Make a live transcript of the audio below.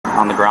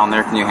On the ground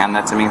there, can you hand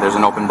that to me? There's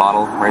an open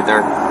bottle right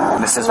there.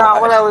 This is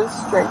not what I was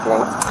drinking.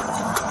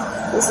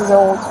 This is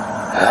old.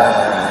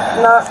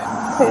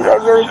 Please, I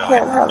really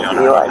can't have a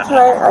DUI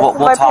tonight.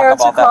 My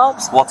parents are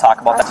cops. We'll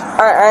talk about that.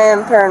 I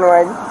am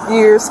paranoid.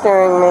 You're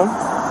scaring me.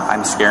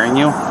 I'm scaring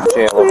you?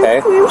 Jail,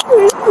 okay?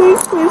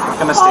 Please.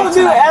 I'll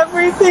do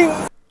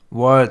everything.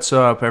 What's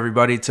up,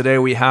 everybody? Today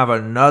we have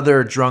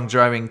another drunk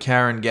driving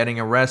Karen getting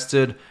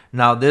arrested.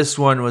 Now this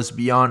one was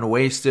beyond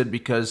wasted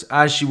because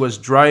as she was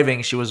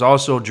driving, she was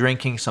also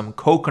drinking some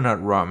coconut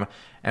rum.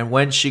 And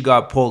when she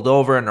got pulled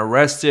over and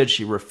arrested,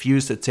 she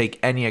refused to take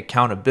any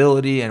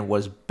accountability and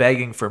was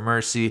begging for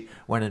mercy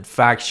when in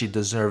fact she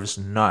deserves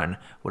none.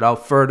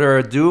 Without further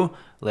ado,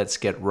 let's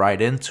get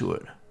right into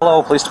it.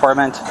 Hello, police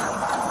department.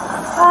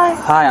 Hi.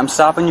 Hi, I'm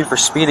stopping you for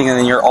speeding and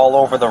then you're all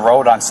over the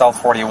road on South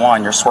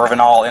 41. You're swerving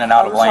all in and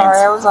out of lanes.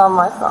 Sorry, I was on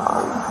my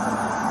phone.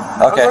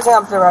 Okay. I was looking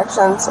up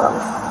directions, so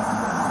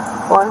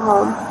going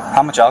home.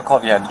 How much alcohol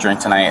have you had to drink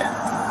tonight?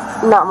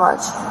 Not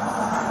much.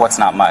 What's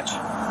not much?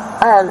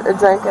 I had a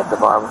drink at the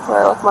bar before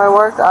I left my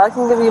work. I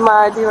can give you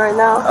my ID right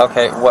now.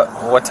 Okay,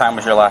 what time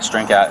was your last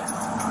drink at?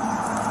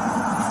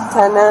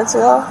 10 minutes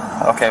ago.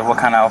 Okay, what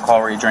kind of alcohol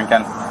were you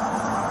drinking?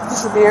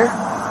 Just a beer.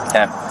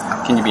 Okay,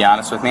 can you be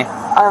honest with me?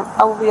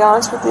 I will be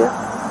honest with you.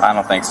 I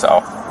don't think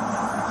so.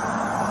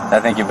 I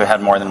think you've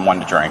had more than one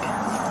to drink.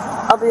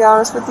 I'll be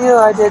honest with you,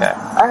 I did. Okay.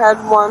 I had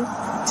 1,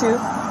 2.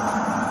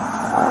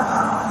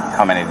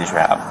 How many did you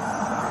have?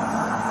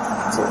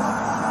 2.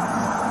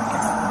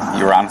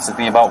 You were honest with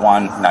me about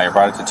 1, now you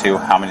brought it to 2.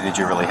 How many did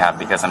you really have?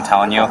 Because I'm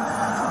telling you,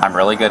 I'm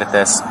really good at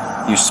this.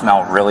 You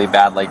smell really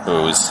bad like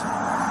booze.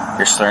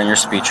 You're slurring your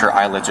speech, your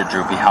eyelids are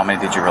droopy. How many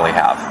did you really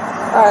have?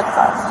 I had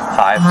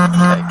 5. 5?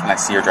 Okay, can I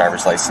see your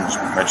driver's license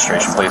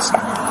registration, please?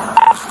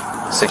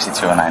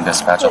 6209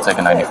 dispatch, I'll take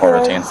a 94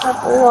 routine. Can I just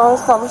have an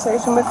honest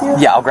conversation with you?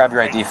 Yeah, I'll grab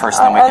your ID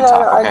first and then we can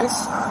talk, okay?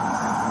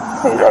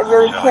 Please, I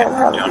really can't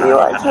have a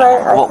DUI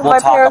tonight. We'll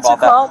talk about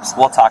that.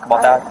 We'll talk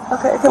about that.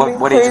 Okay,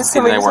 what agency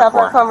do they work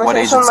for? What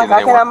agency do they work for?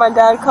 I can have my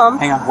dad come.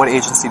 Hang on, what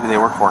agency do they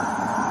work for?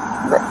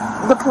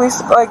 The police,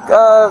 like,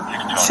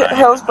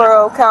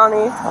 Hillsborough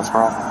County.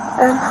 Hillsborough?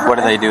 What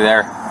do they do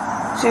there?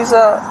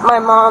 My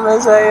mom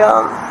is a,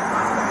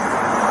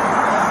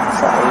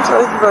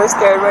 sorry, I'm really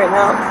scared right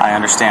now. I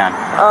understand.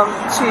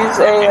 She's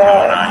a,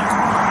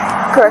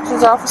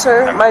 corrections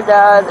officer. My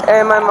dad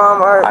and my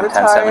mom are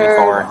retired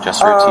 1074,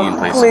 just routine,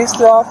 please. Police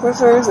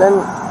officers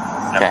and...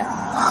 Okay.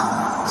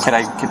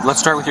 Let's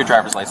start with your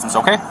driver's license,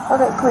 okay?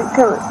 Okay,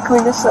 can we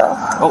just...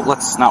 Oh,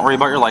 let's not worry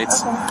about your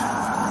lights. Okay.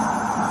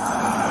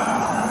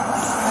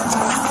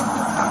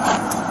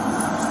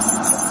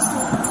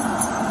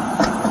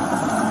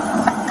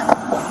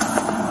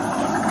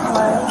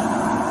 My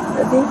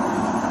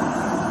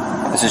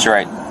ID? This is your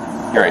ID?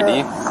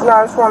 No,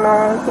 I just want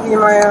to give you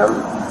my,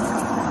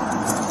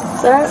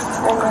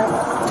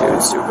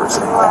 Dude, super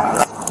simple.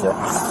 Yep.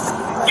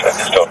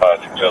 Still 5,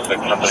 6,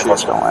 6, She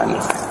was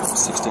going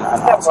 69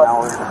 miles an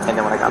hour, and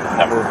then when I got the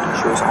number,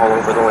 she was all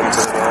over the lanes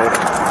of the road.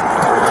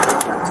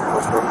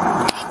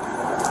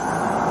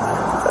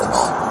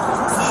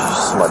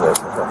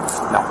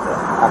 No,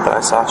 not that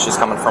I saw. She's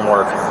coming from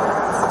work.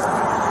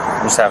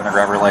 Just having her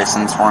grab her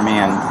license for me,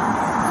 and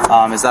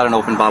is that an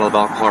open bottle of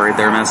alcohol right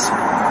there, miss?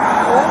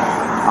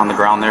 What? On the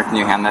ground there, can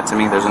you hand that to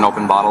me? There's an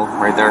open bottle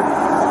right there.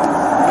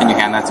 Can you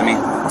hand that to me?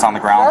 It's on the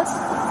ground. This?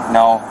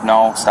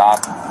 No, stop.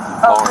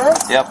 Oh, lower.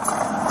 this? Yep.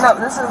 No,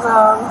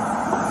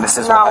 this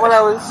is not what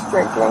I was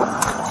drinking.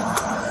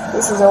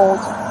 This is old.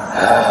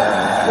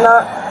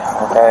 Not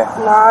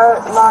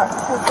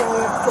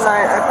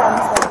tonight, I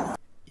promise.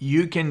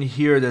 You can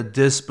hear the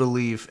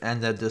disbelief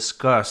and the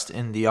disgust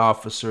in the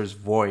officer's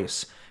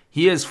voice.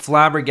 He is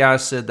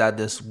flabbergasted that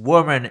this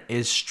woman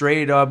is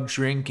straight up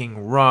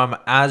drinking rum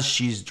as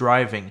she's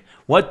driving.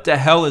 What the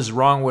hell is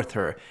wrong with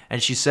her?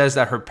 And she says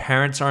that her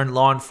parents are in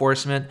law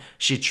enforcement.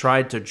 She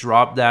tried to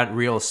drop that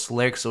real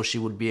slick so she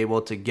would be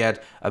able to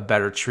get a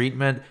better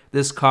treatment.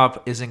 This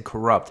cop isn't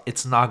corrupt.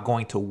 It's not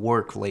going to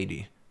work,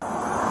 lady.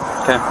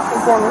 Okay.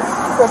 Again,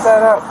 set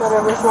that up, that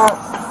it was not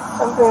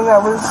something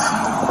that was...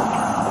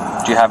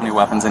 Do you have any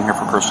weapons in here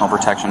for personal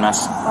protection,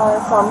 miss? I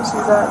promise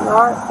you that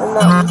not, and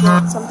that was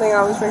not something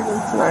I was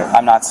drinking tonight.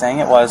 I'm not saying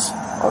it was.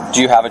 Okay.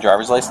 Do you have a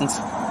driver's license?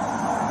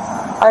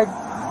 I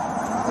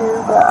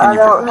do, but I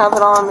don't have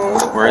it on me.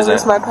 Where is it?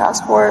 It's my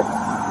passport.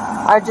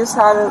 I just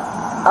had it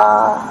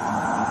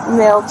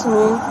mailed to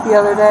me the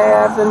other day.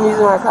 I've been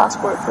using my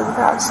passport for the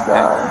past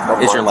couple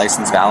Is your months.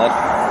 license valid?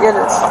 It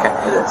is. Okay.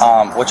 It is.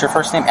 What's your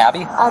first name?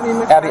 Abby?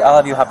 Abby, I'll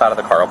have you hop out of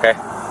the car, okay?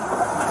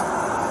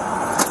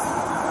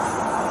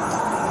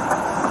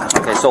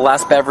 Okay, so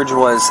last beverage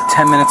was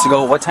 10 minutes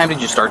ago. What time did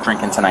you start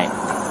drinking tonight?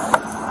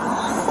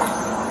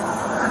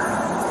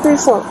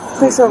 Please don't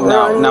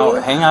ruin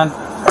me. Hang on.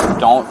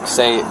 Don't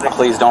say,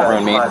 please don't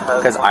ruin me,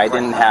 because I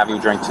didn't have you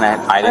drink tonight.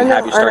 I didn't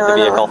have you start the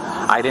vehicle.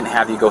 I didn't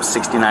have you go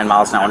 69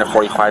 miles an hour into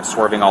 45,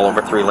 swerving all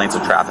over 3 lanes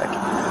of traffic.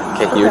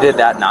 Okay, you did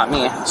that, not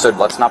me, so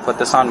let's not put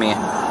this on me.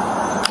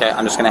 Okay,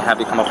 I'm just going to have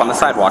you come up on the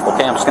sidewalk,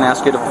 okay? I'm just going to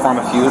ask you to perform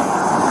a few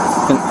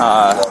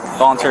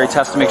voluntary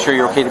test to make sure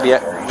you're okay to be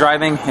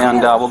driving, and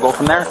we'll go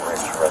from there.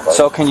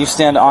 So can you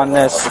stand on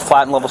this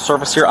flat and level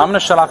surface here? I'm going to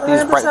shut off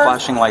these bright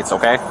flashing lights,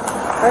 okay?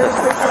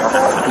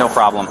 No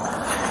problem.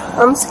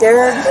 I'm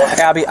scared.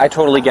 Abby, I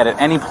totally get it.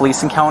 Any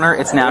police encounter,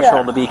 it's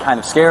natural to be kind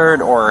of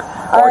scared or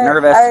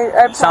nervous.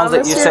 I Sounds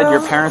like you said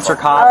your parents are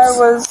cops. I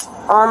was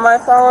on my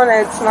phone.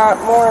 It's not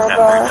more of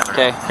a...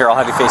 Okay, here, I'll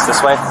have you face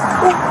this way.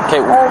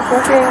 Okay.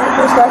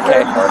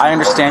 Okay, I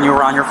understand you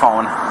were on your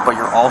phone, but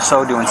you're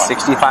also doing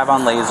 65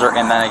 on laser,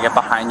 and then I get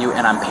behind you,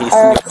 and I'm pacing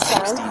you at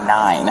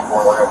 69.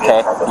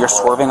 Okay, you're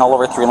swerving all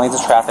over 3 lanes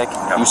of traffic.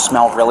 You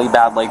smell really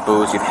bad like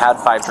booze. You've had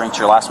 5 drinks.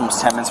 Your last one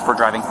was 10 minutes before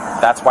driving.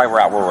 That's why we're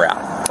at where we're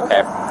at.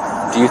 Okay.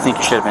 Do you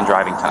think you should have been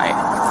driving tonight?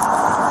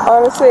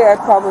 Honestly, I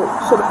probably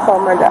should have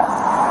called my dad.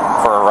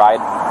 For a ride?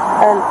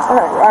 And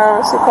I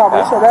honestly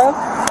probably should have.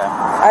 Okay.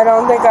 I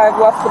don't think I've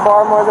left the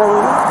bar more than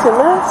 2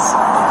 minutes.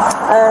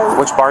 And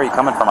which bar are you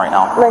coming from right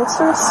now?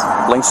 Linksters.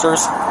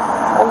 Linksters?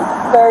 I'm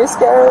very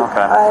scared.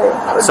 Okay.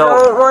 I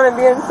don't want to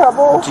be in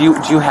trouble. Do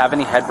you have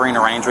any head, brain,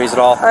 or eye injuries at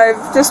all? I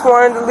just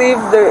wanted to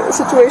leave the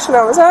situation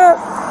I was at.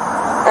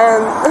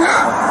 And...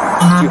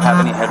 Do you have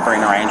any head, brain,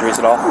 or eye injuries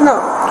at all?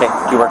 No. Okay.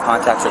 Do you wear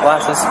contacts or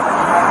glasses?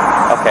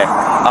 Okay.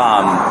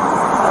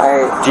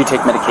 Do you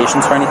take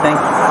medications for anything?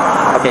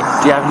 Okay.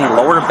 Do you have any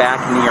lower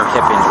back, knee, or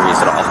hip injuries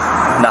at all?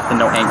 Nothing.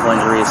 No ankle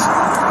injuries.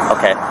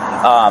 Okay.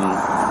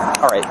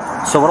 All right.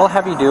 So what I'll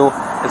have you do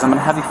is I'm going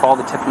to have you follow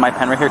the tip of my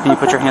pen right here. Can you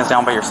put your hands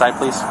down by your side,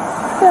 please?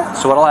 Yeah.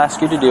 So what I'll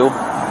ask you to do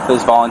for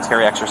this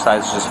voluntary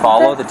exercise is just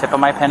follow the tip of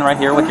my pen right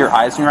here with your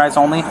eyes and your eyes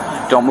only.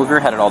 Don't move your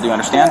head at all. Do you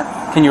understand?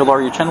 Yeah. Can you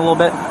lower your chin a little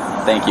bit?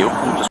 Thank you.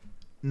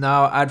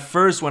 Now, at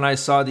first, when I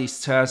saw these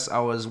tests, I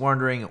was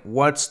wondering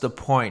what's the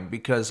point,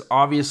 because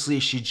obviously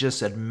she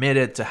just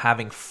admitted to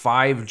having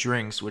 5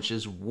 drinks, which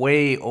is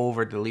way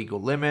over the legal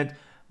limit.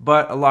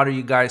 But a lot of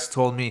you guys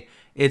told me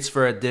it's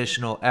for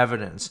additional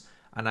evidence.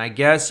 And I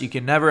guess you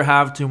can never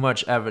have too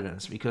much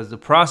evidence, because the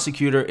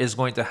prosecutor is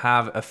going to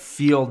have a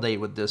field day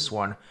with this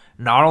one.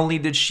 Not only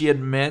did she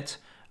admit,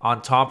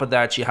 on top of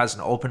that, she has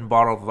an open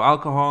bottle of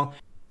alcohol,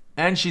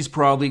 and she's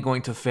probably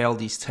going to fail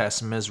these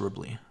tests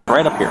miserably.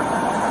 Right up here.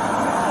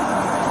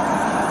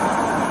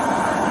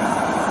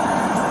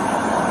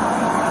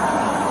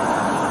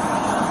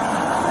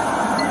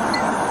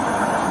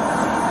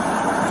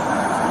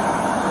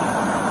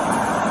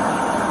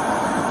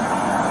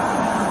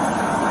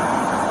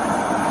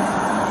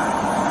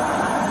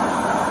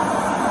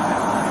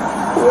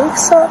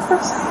 Stop for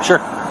a second. Sure.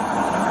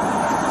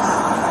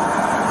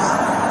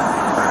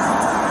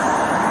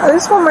 I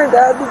just want my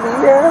dad to be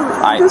here.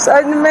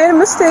 I made a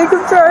mistake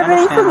of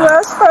driving for the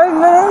last 5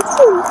 minutes.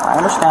 I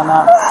understand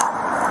that.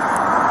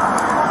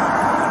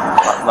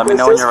 Let me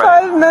know when you're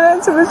ready. It was just 5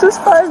 minutes. It was just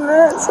 5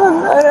 minutes, and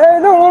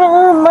I don't want to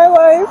ruin my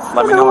life.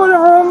 I don't want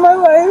to ruin my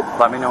life.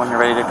 Let me know when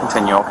you're ready to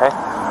continue, okay?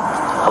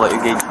 I'll let you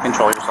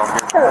control yourself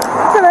here.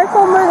 Can I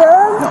call my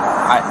dad?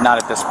 No, not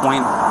at this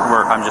point.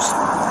 I'm just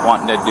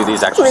wanting to do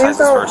these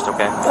exercises first,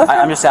 okay?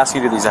 I'm just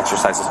asking you to do these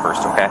exercises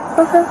first, okay?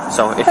 Okay.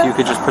 So if you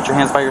could just put your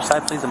hands by your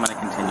side, please, I'm going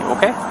to continue,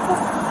 okay?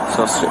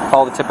 So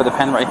follow the tip of the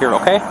pen right here,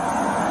 okay?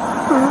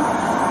 Mm-hmm.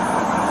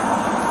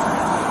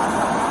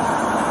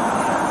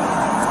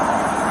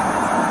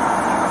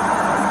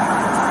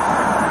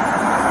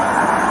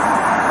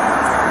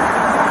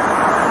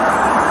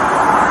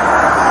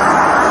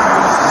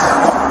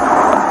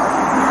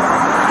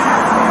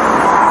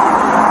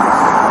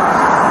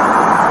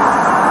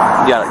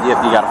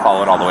 You gotta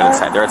follow it all the way to the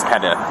side there.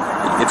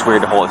 It's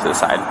weird to hold it to the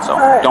side. So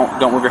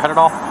don't move your head at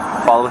all.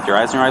 Follow with your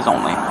eyes and your eyes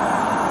only.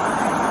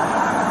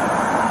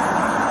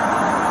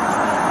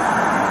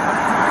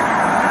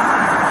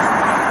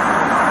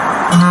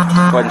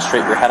 Go ahead and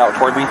straighten your head out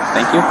toward me.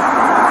 Thank you.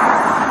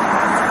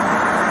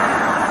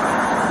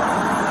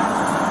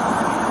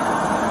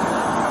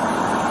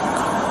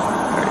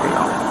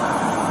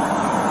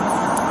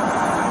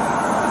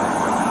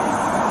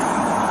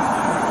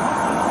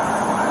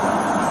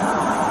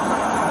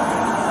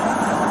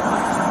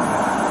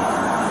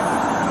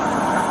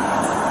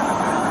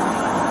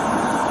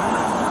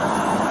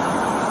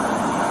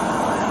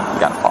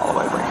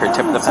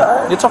 Tip of the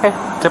pen. It's okay.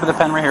 Tip of the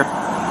pen right here.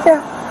 Yeah.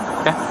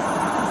 Okay.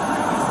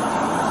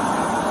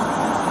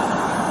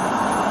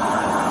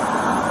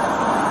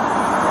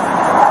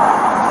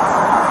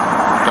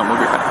 Don't move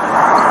your head.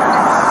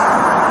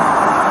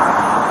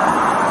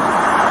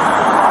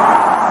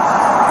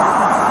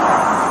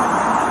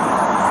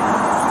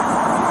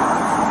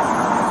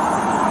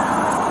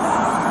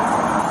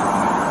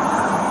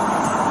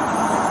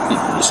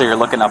 So you're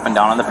looking up and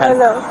down on the pen? I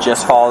know.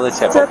 Just follow the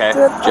tip, okay?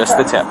 Just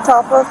the tip.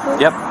 Top of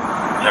it? Yep.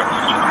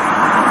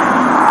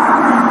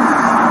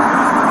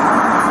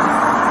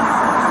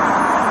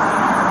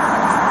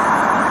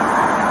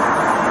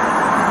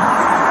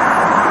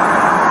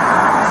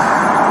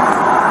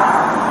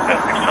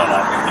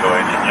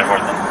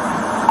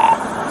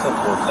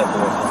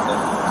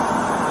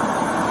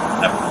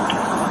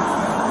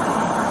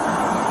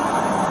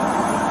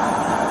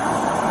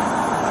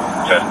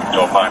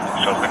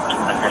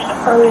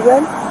 Are we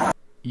good?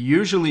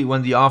 Usually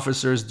when the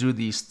officers do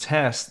these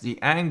tests, the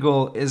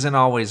angle isn't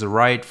always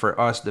right for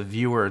us, the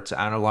viewer, to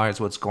analyze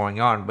what's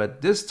going on.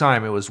 But this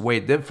time it was way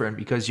different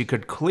because you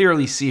could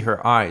clearly see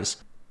her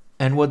eyes.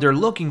 And what they're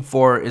looking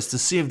for is to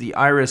see if the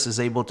iris is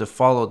able to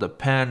follow the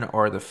pen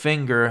or the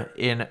finger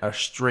in a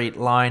straight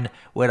line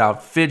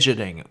without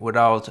fidgeting,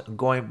 without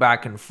going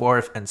back and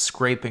forth and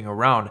scraping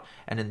around.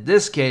 And in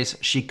this case,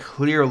 she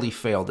clearly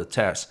failed the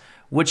test,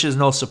 which is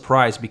no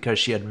surprise because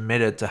she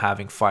admitted to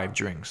having 5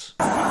 drinks.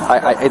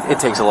 It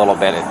takes a little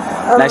bit.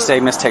 And I say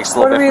miss takes a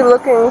little bit. What are you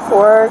looking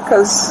for?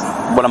 Because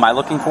what am I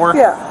looking for?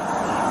 yeah,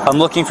 I'm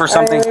looking for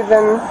something.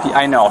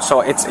 I know.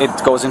 So it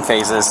goes in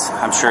phases.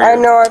 I'm sure. I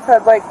know I've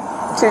had like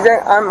 2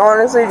 drinks. I'm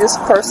honestly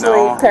just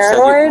personally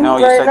paranoid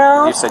right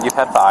now. You said you've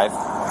had 5.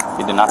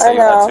 You did not say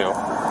you had 2.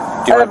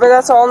 But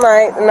that's all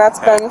night, and that's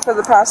been for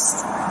the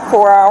past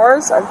 4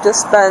 hours. I've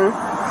just been.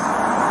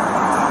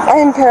 I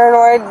am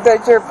paranoid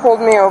that you pulled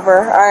me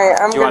over.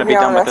 I'm Do you want to be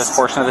done with this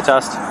portion of the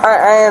test?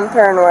 I am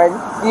paranoid.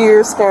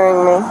 You're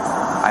scaring me.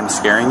 I'm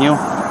scaring you?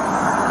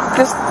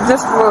 Just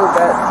a little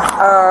bit.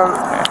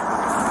 Okay.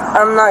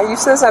 I'm not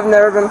used to this. I've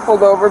never been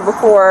pulled over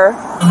before.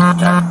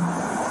 Okay.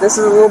 This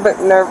is a little bit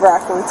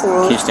nerve-wracking to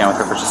me. Can you stand with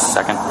her for just a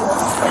second?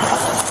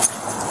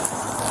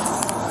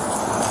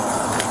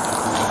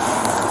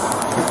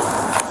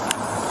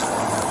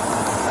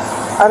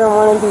 I don't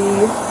want to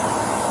be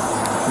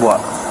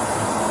What?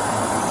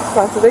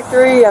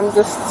 contradictory. I'm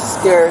just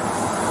scared,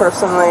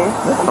 personally.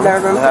 I've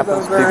never been pulled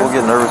over. People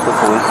get nervous with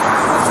police,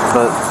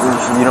 but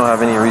you don't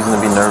have any reason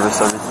to be nervous.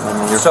 I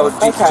mean, So,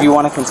 do you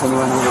want to continue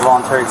in your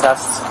voluntary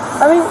tests?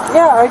 I mean,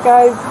 yeah, like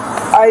I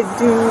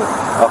do.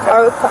 Okay.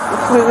 I was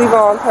completely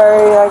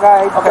voluntary. Like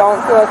I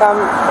don't feel like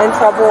I'm in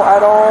trouble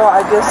at all.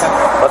 I just.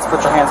 Let's put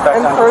your hands back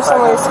I'm down.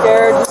 personally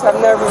scared. Just I've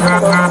never been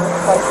pulled over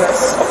like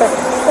this. Okay.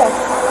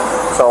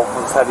 So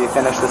let's have you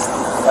finish this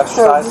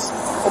exercise.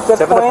 So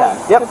tip of the pen.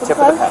 Yep. Tip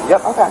of the pen.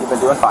 Yep. Okay. You've been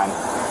doing fine.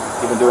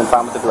 You've been doing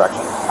fine with the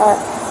direction. All right.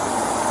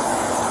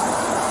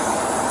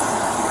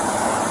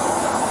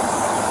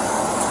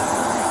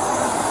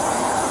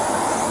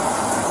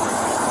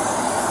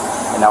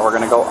 And now we're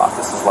going to go up.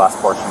 This is the last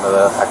portion of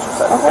the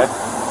exercise, okay?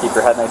 Keep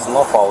your head nice and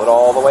low. Follow it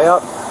all the way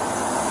up.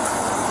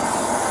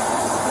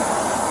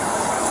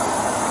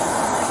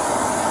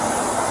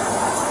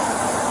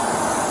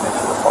 Make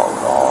sure to follow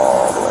it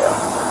all the way up.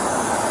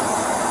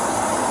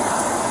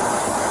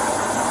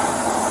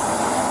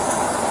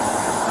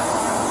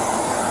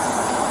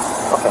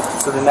 Okay,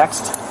 so the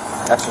next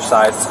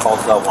exercise is called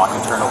the walk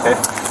and turn, okay?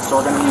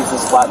 So we're going to use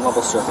this flat and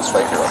level surface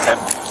right here, okay?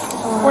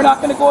 We're not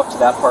going to go up to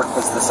that part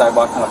because the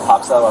sidewalk kind of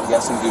pops out, I'm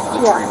guessing, due to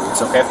the tree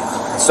roots, okay?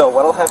 So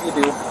what I'll have you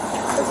do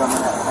is I'm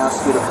going to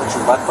ask you to put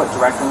your left foot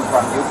directly in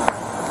front of you.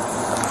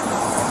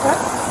 Okay.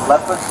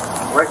 Left foot,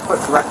 right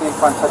foot directly in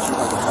front, touching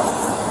the toe.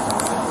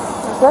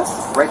 This?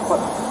 Right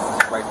foot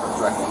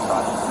directly in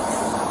front.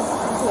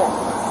 Yeah.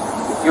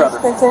 Your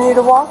other foot. Continue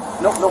to walk?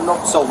 Nope.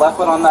 So left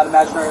foot on that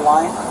imaginary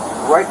line,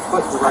 right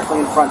foot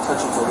directly in front,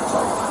 touching toe to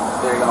toe.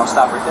 There you go. Now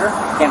stop right there.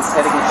 Hands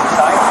head against your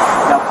side.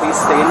 Now please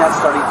stay in that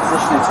starting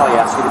position until I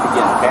ask you to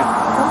begin, okay?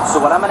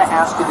 So what I'm going to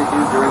ask you to do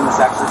during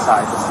this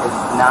exercise is take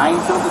 9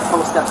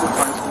 heel-to-toe steps in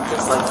front of you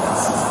just like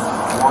this.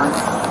 1,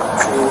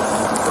 2,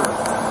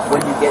 3.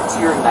 When you get to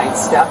your 9th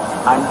step,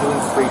 I'm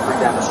doing 3 for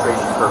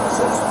demonstration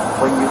purposes.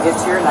 When you get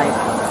to your 9th,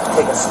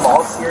 take a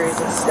small series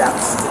of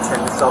steps to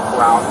turn yourself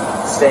around,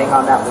 staying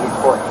on that lead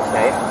foot,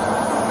 okay?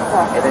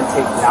 And then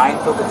take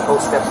 9 heel-to-toe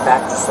steps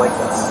back just like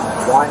this.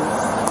 1,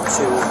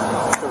 2,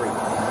 3.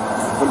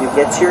 When you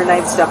get to your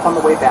 9th step on the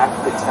way back,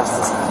 the test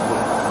is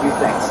complete. A few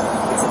things.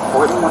 It's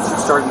important once you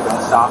start, you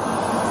don't stop.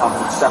 Count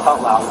each step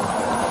out loud,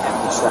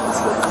 and each step is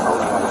heel to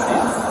toe. You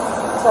understand?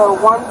 So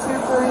 1, 2,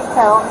 3,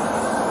 count.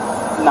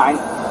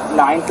 9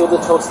 heel to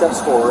toe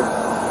steps forward.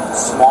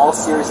 Small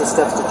series of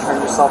steps to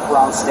turn yourself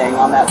around, staying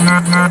on that.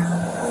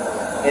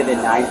 And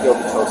then 9 heel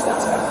to toe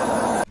steps back.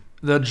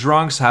 The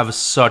drunks have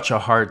such a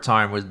hard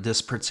time with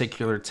this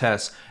particular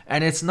test,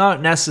 and it's not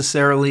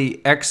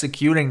necessarily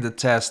executing the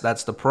test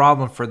that's the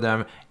problem for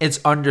them, it's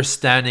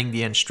understanding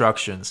the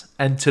instructions,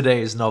 and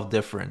today is no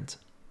different.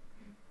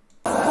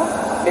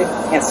 Okay,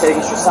 hands steady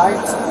against your side.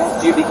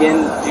 Do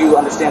you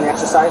understand the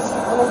exercise?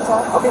 I think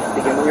so. Okay,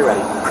 begin when you're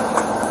ready.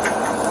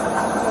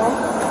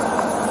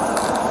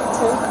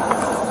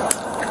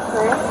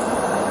 1, 2, 3.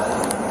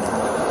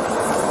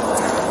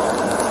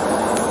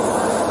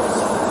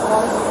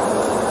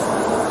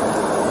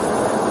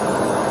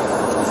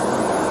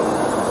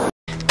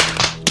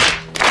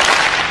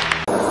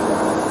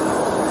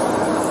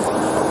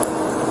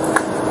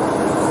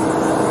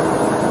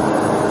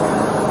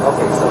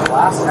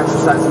 Last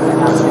exercise I'm going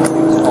to ask you to do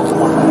is called the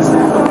 1-minute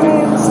stand. Okay,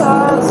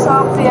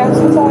 stop the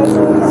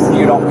exercises.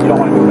 You don't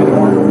want to do them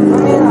anymore? I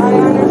mean, I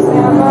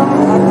understand them. I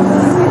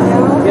completely do.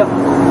 Yep.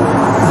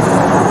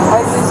 I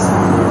just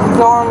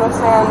don't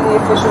understand the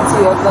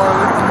efficiency of them.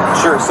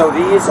 Sure. So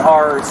these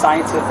are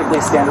scientifically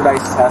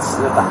standardized tests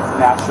that the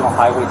National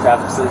Highway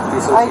Traffic Safety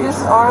Association. I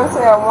just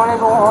honestly, I want to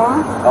go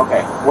home.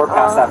 Okay, we're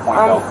past that point,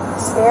 though. I'm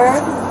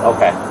scared.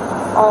 Okay.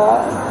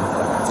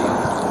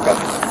 Okay.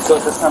 So So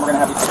at this time, we're going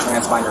to have you put your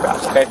hands behind your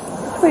back, okay?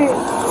 Please.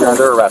 You're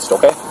under arrest,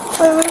 okay?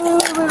 Please,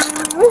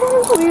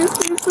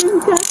 you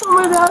can't call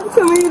my dad.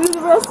 Can we do the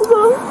rest of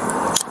them?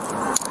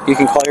 You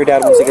can call your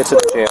dad once you get to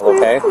the jail,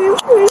 okay?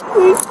 Please.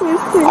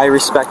 I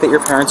respect that your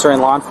parents are in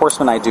law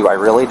enforcement. I do. I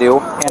really do.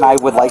 And I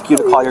would like you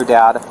to call your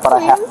dad, but I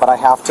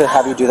have to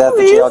have you do that at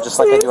the jail just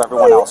like I do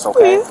everyone else,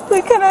 okay?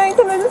 Please, can I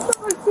just have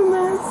like 2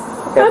 minutes?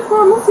 Okay. I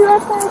promise you,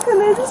 can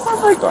I just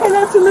have like 2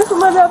 minutes with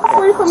my dad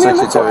before you put me in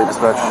the car? 6208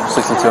 dispatch.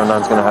 6209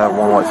 is going to have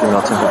 1 white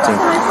female, 1015.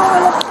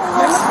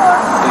 Yes.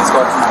 Please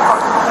go to my car.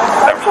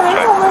 Can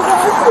I call my dad,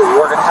 please?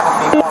 We're going to have a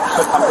female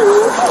officer come to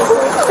you.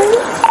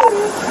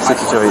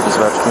 6208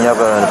 dispatch. Can you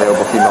have an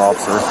available female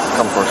officer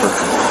come closer?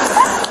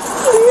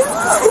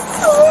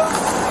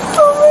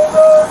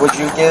 Would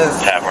you give...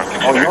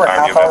 Oh, you were a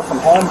half hour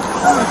from home?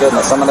 Oh my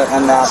goodness, I'm going to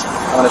end that.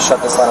 I'm going to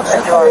shut this light up so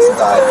your car doesn't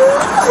die.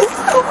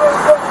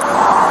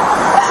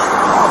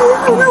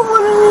 I don't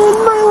want to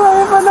ruin my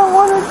life. I don't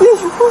want to do it.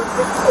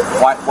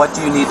 What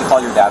do you need to call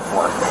your dad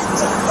for?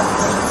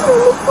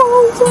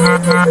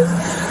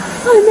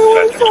 I know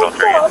I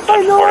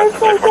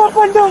fucked up.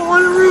 I don't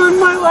want to ruin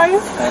my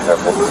life.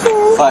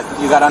 But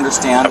you got to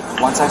understand,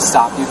 once I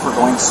stop you for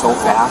going so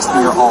fast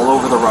and you're all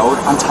over the road,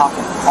 I'm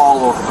talking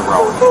all over the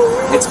road.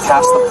 It's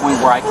past the point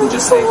where I can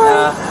just say,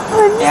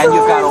 and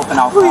you've got open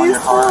alcohol in your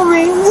car.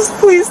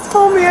 Please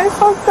tell me I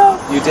fucked up.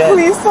 You did.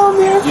 Please tell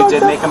me I fucked up. You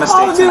did make a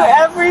mistake tonight.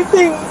 I'll do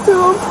everything to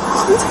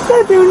apologize.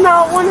 I do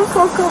not want to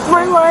fuck up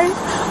my life.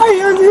 I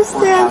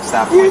understand.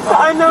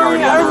 I know,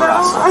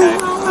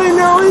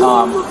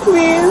 but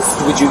please.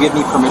 Would you give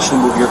me permission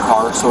to move your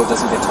car so it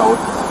doesn't get towed?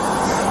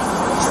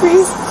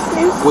 Please.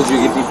 Would you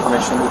give me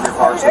permission to move your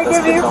car so it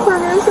doesn't get towed?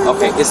 Permission.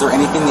 Okay, is there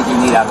anything that you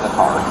need out of the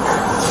car?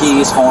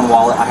 Keys, phone,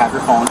 wallet, I have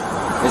your phone.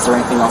 Is there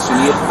anything else you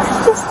need?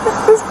 Just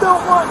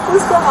don't want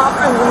this to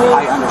happen to me.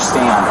 I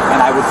understand,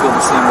 and I would feel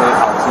the same way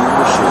if I was in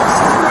your shoes.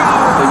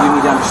 But you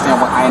need to understand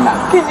what I am not.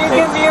 Can you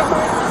give me a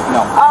break?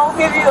 No. I'll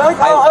give you,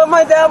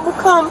 my dad will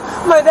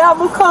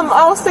come.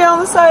 I'll stay on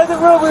the side of the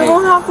road. We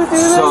won't have to do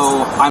this.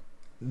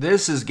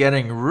 This is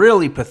getting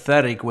really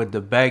pathetic with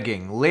the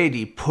begging.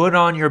 Lady, put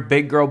on your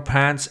big girl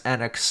pants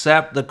and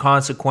accept the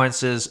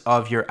consequences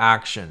of your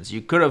actions.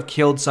 You could have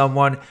killed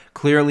someone.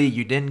 Clearly,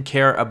 you didn't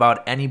care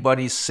about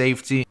anybody's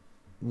safety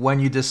when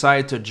you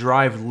decide to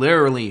drive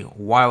literally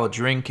while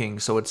drinking.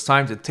 So it's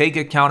time to take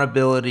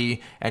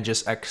accountability and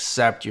just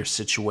accept your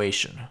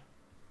situation.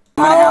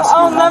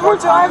 I'll never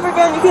drive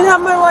again. You can have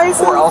my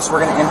license. Or else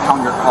we're going to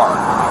impound your car.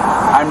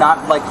 I'm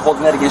not like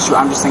holding that against you.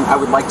 I'm just saying I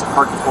would like to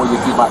park it for you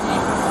if you'd let me.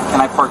 Can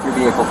I park your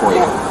vehicle for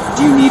you?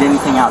 Do you need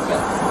anything out of it?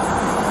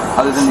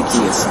 Other than the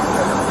keys?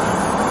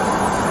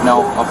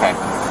 No? Okay.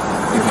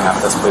 You can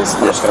have this, please.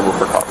 I'm just going to move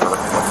your car for her.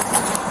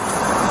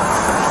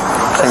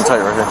 Hang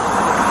tight right here.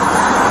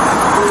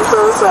 I'm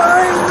so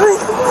sorry.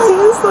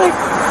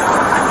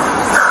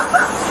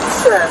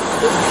 Shit.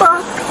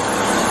 Fuck.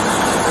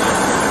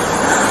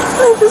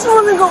 I just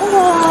want to go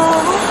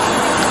home.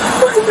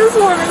 I just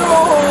want to go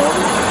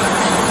home.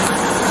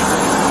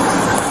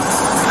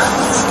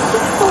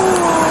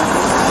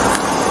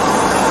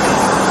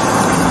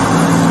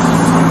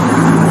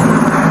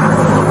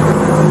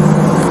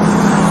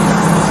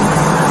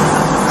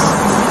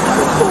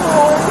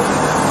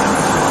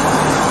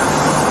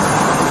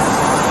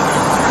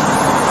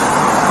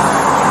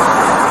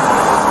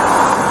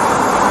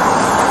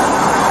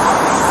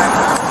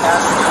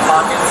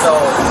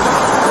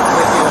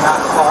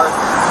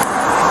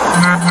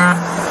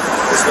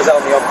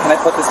 Can I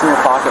put this in your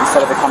pocket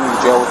instead of it coming to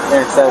jail?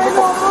 Instead of it,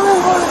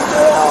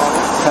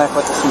 can I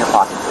put this in your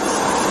pocket, please?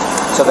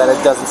 So that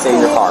it doesn't stay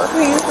in your car.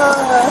 Please don't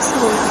arrest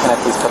me. Can I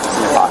please put this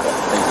in your pocket?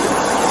 Thank you.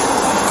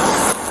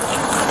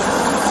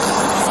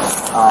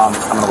 I'm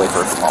going to wait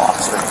for a small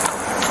officer.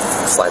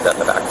 Slide that in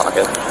the back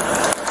pocket.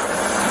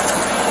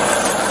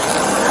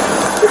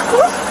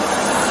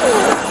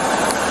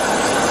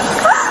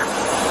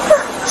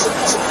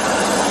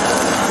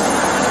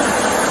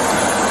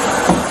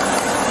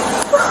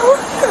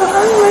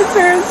 My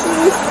parents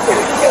are just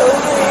gonna kill me.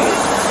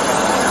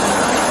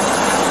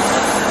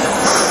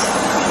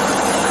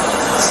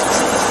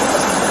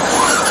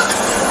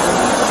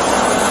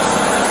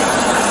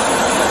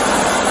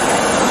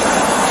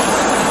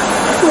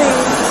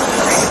 Please.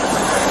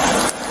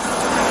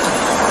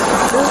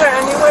 Is there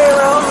any way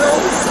around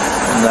this?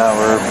 No,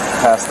 we're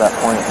past that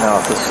point now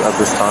at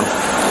this time.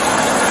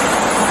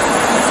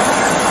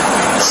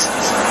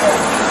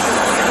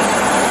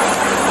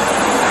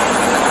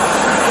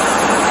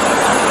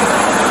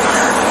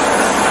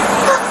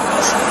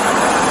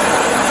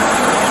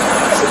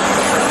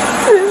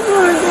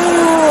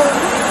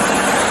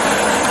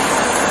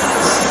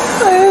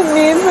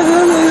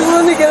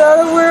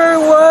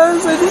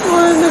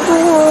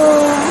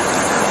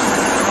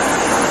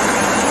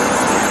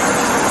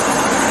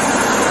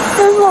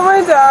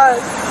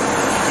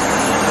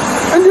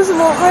 I just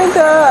want my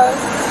dad.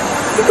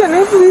 Can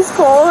I please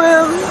call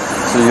him?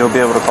 So you'll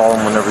be able to call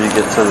him whenever you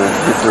get to the...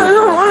 I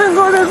don't want to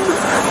go to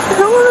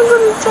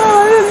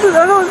jail.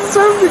 I don't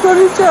deserve to go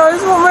to jail. I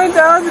just want my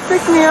dad to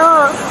pick me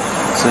up.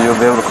 So you'll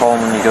be able to call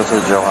him when you go to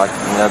the jail.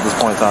 At this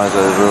point in time,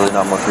 there's really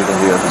not much we can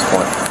do at this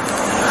point.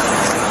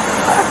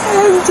 I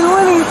didn't do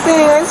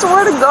anything. I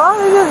swear to God,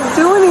 I didn't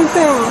do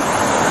anything.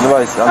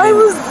 I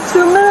was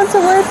 2 minutes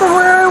away from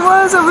where I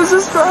was. I was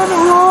just driving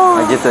home.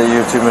 I get that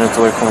you're 2 minutes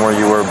away from where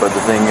you were, but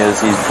the thing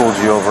is, he pulled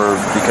you over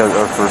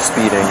for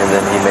speeding, and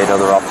then he made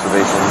other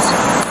observations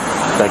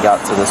that got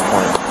to this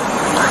point.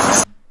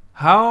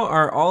 How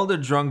are all the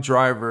drunk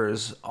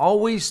drivers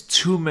always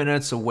 2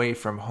 minutes away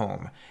from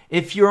home?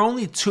 If you're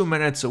only 2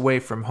 minutes away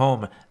from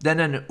home, then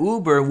an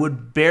Uber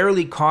would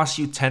barely cost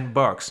you 10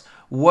 bucks.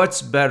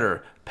 What's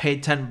better, pay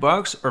 10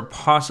 bucks or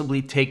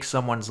possibly take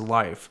someone's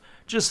life?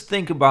 Just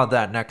think about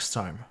that next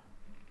time.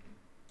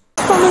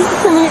 Can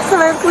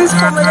I please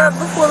call my dad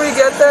before we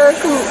get there?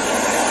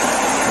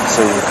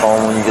 So you call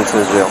him when you get to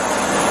the jail.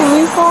 Can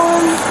you call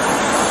him?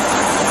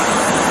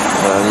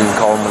 You can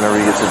call him whenever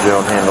you get to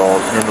jail and handle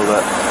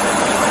that.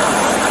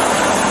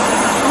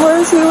 Where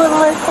is he with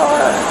my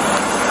car?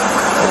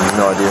 I have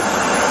no idea.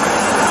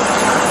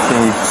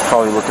 He's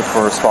probably looking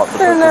for a spot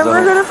to They're never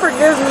gonna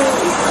forgive me.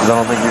 Because I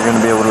don't think you're gonna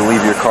be able to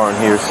leave your car in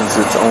here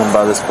since it's owned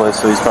by this place.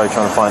 So he's probably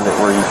trying to find it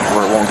where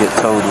it won't get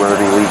towed wherever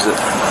he leaves it.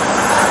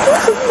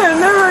 They're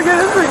never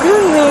gonna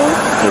forgive me.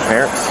 Your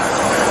parents?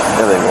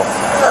 Yeah, they will.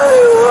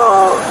 They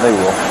won't. They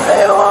will.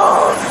 They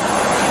won't.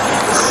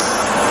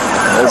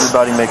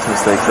 Everybody makes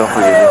mistakes. Don't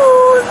forgive you.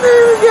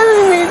 They're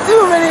giving me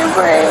too many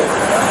breaks.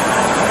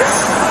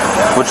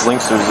 Which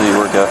link stores do you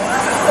work at?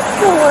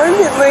 I work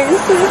at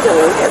Langston's. I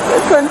work at the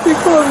country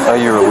club. Oh,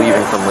 you were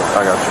leaving from the...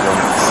 I got you.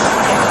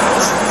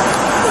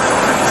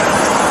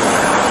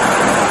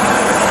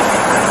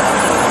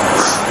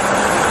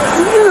 I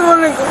just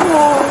want to go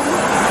home.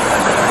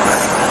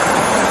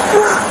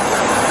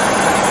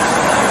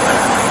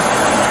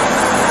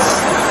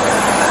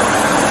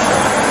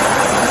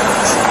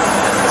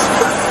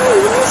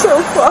 I'm so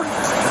fucked.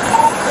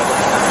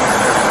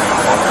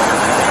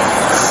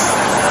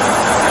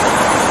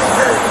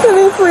 Can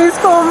you please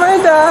call my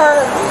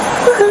dad?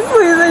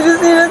 Please, I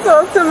just need to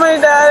talk to my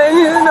dad. I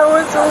need to know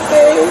it's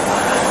okay.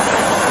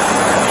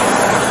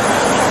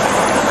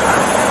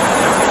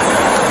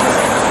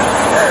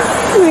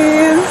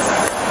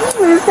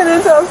 Please, can I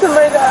talk to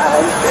my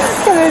dad?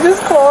 Can I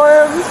just call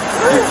him?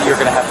 You're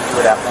gonna have to do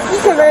it after.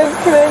 Can I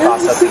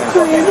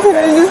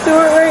just do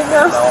it right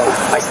now? No,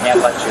 I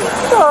can't let you.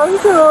 Talk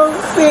to him,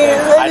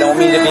 please. I don't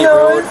mean to be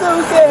know rude. it's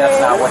okay.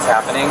 That's not what's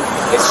happening.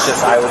 It's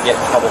just I would get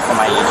in trouble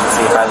from my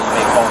agency if I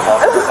make phone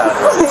calls to this out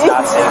of this. It's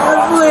not safe for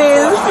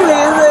Please, I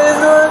just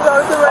want to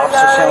talk to my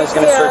Officer dad. Shanley's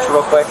going to search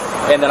real quick,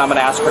 and then I'm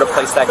going to ask her to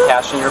place that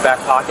cash in your back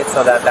pocket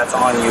so that that's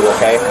on you,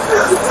 okay?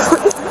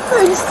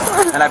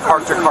 And I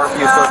parked your car for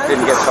you so it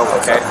didn't get towed,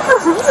 okay?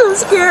 I'm so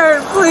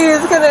scared. Please,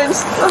 can I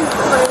just talk to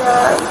my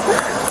dad?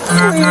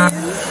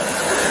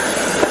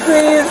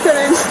 Please, can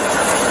I just...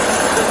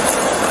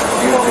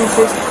 You want me to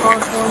fix the car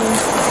for me?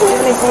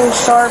 Anything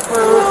sharp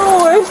or...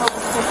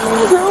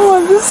 No,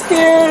 I'm just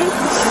scared.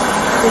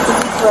 Take a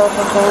deep breath,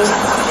 okay?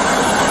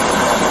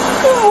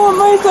 I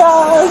want my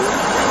dad.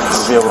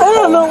 I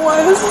don't know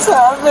why this is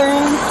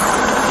happening.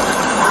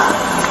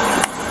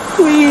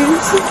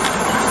 Please.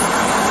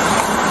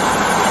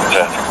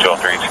 Yeah,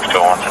 623,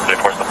 621,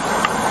 747.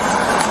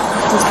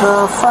 It's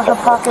the front of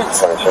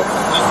pockets.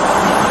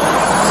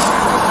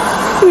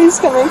 Please,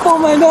 can I call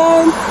my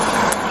dad?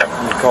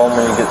 You call him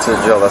when you get to the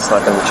jail. That's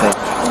not going to change.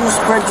 Can you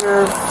spread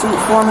your feet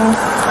for me?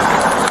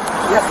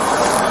 Yep.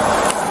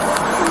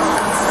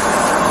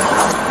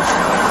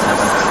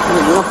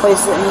 You're going to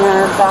place it in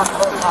your back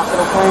pocket,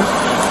 okay?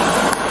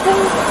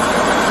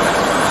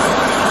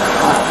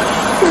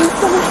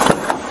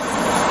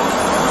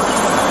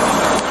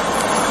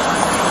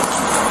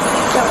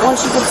 Yeah, once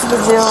you get to the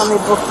jail and they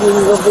book you,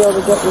 you'll be able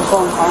to get your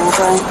phone call,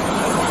 okay?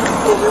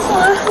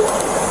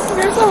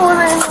 There's someone I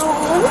know.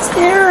 I'm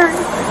scared.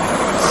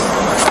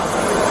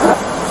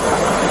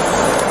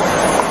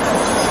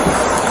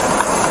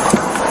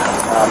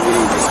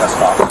 Meeting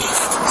discussed off.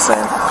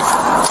 Same.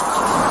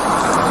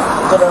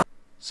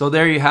 So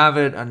there you have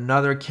it,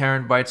 another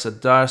Karen bites the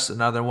dust,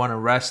 another one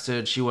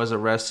arrested. She was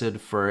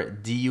arrested for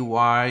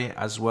DUI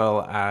as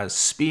well as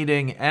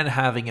speeding and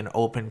having an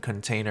open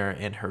container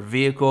in her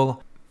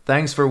vehicle.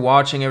 Thanks for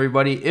watching,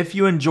 everybody. If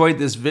you enjoyed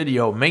this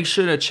video, make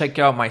sure to check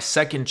out my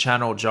second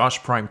channel,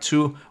 Josh Prime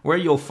 2, where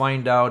you'll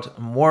find out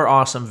more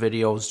awesome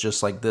videos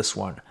just like this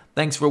one.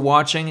 Thanks for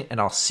watching, and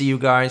I'll see you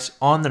guys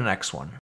on the next one.